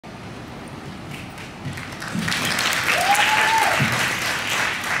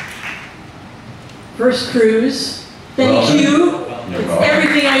first cruise. Thank you. It's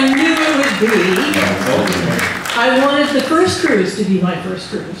everything I knew it would be. I wanted the first cruise to be my first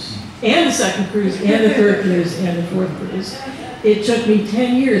cruise, and the second cruise, and the third cruise, and the fourth cruise. It took me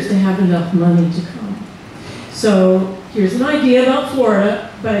 10 years to have enough money to come. So here's an idea about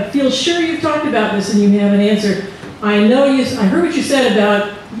Florida, but I feel sure you've talked about this and you have an answer. I heard what you said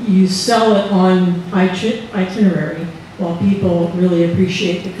about you sell it on itinerary while people really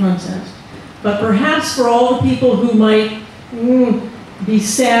appreciate the content. But perhaps for all the people who might be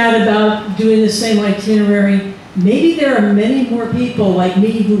sad about doing the same itinerary, maybe there are many more people like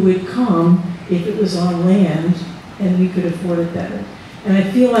me who would come if it was on land and we could afford it better. And I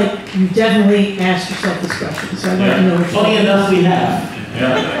feel like you definitely asked yourself this question, so I'd like to know what funny enough, we have.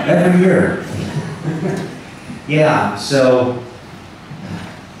 Yeah. Every year. Yeah, so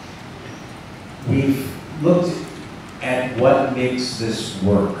we've looked at what makes this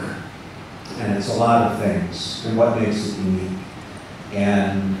work. And it's a lot of things, and what makes it unique.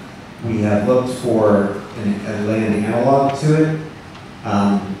 And we have looked for a land analog to it.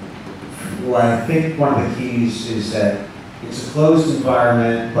 Well, I think one of the keys is that it's a closed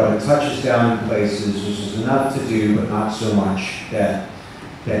environment, but it touches down in places, which is enough to do, but not so much that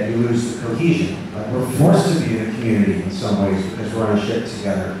you lose the cohesion. Like we're forced to be in a community in some ways because we're on a ship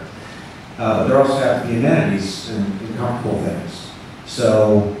together. But there also have to be amenities and comfortable things.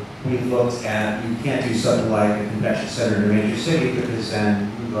 So we've looked at, you can't do something like a convention center in a major city because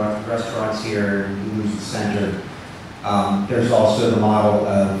then you go out to restaurants here and you lose the center. There's also the model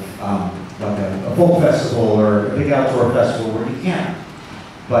of like a folk festival or a big outdoor festival where you can,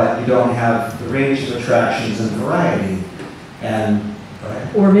 but you don't have the range of attractions and variety. And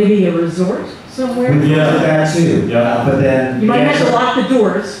or maybe a resort somewhere. We looked at that too. Yeah. But then you might have to lock the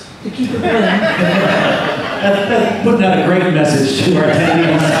doors to keep it clean. That's putting out a great message to our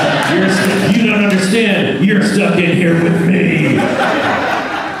attendees. You don't understand. You're stuck in here with me.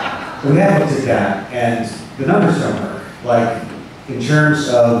 We have looked at that, and the numbers don't work. Like, in terms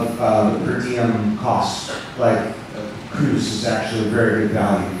of the per diem cost, like a cruise is actually very good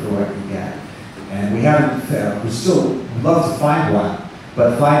value for what you get. And we haven't, we still love to find one,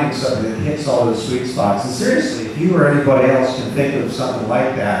 but finding something that hits all those sweet spots. And seriously, if you or anybody else can think of something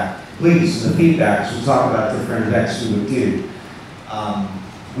like that, please, in the feedbacks, we'll talk about different events we would do.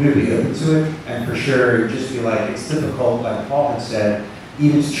 We would be open to it, and for sure, it would just be like, it's difficult, like Paul had said,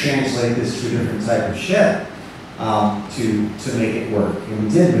 even to translate this to a different type of ship to make it work. And we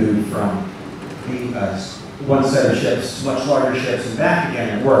did move from one set of ships to much larger ships and back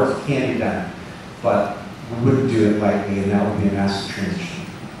again. It worked, it can be done. But we wouldn't do it lightly, and that would be a massive transition.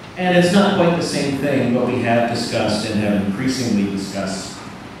 And it's not quite the same thing, but we have discussed and have increasingly discussed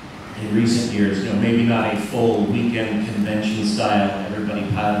in recent years, you know, maybe not a full weekend convention style, everybody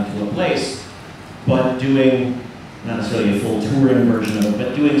piled into a place, but doing, not necessarily a full touring version of it,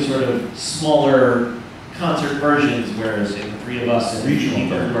 but doing sort of smaller concert versions, whereas the three of us and regional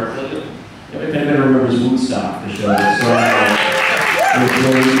people who are, if anybody remembers Woodstock, the show that with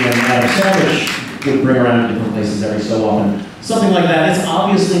Willie and Adam Savage would bring around to different places every so often. Something like that. It's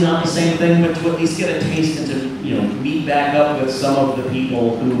obviously not the same thing, but to at least get a taste and to, you know, meet back up with some of the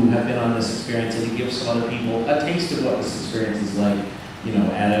people who have been on this experience and to give some other people a taste of what this experience is like, you know,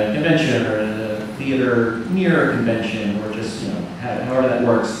 at a convention or at a theater near a convention or just, you know, however that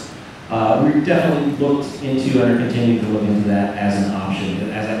works. We've definitely looked into and are continuing to look into that as an option.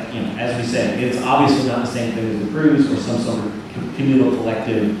 As we said, it's obviously not the same thing as a cruise or some sort of communal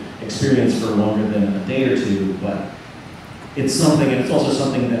collective experience for longer than a day or two, but it's something, and it's also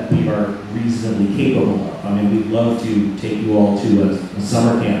something that we are reasonably capable of. I mean, we'd love to take you all to a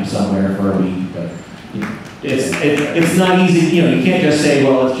summer camp somewhere for a week, but you know, it's not easy. You know, you can't just say,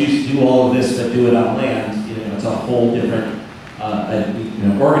 well, let's just do all of this, but do it on land. You know, it's a whole different,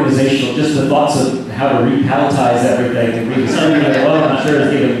 organizational. Just the thoughts of how to repalletize everything and redistribute it. Well, I'm not sure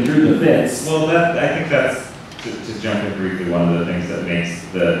it's giving through the fits. Well, I think that's to jump in briefly. One of the things that makes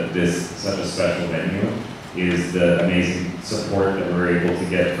this such a special venue is the amazing support that we're able to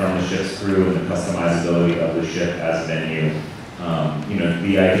get from the ship's crew and the customizability of the ship as a venue. You know,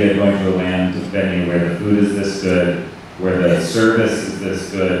 the idea of going to a land venue where the food is this good, where the service is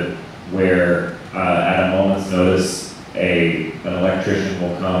this good, where at a moment's notice an electrician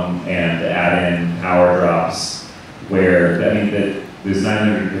will come and add in power drops, where that there's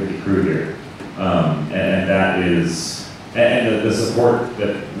 950 crew here, and that is. And the support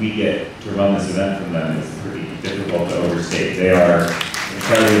that we get to run this event from them is pretty difficult to overstate. They are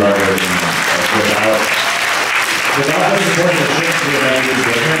incredibly hardworking. Without the support of the ship, the event would be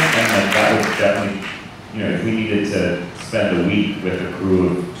different, and that would definitely you know, if we needed to spend a week with a crew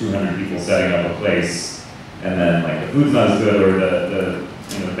of 200 people setting up a place, and then like the food's not as good, or the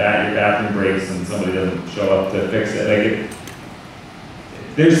you know, your bathroom breaks and somebody doesn't show up to fix it, like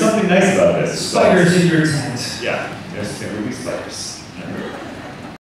there's something nice about this. Spiders in your tent. Yeah, there will be spiders.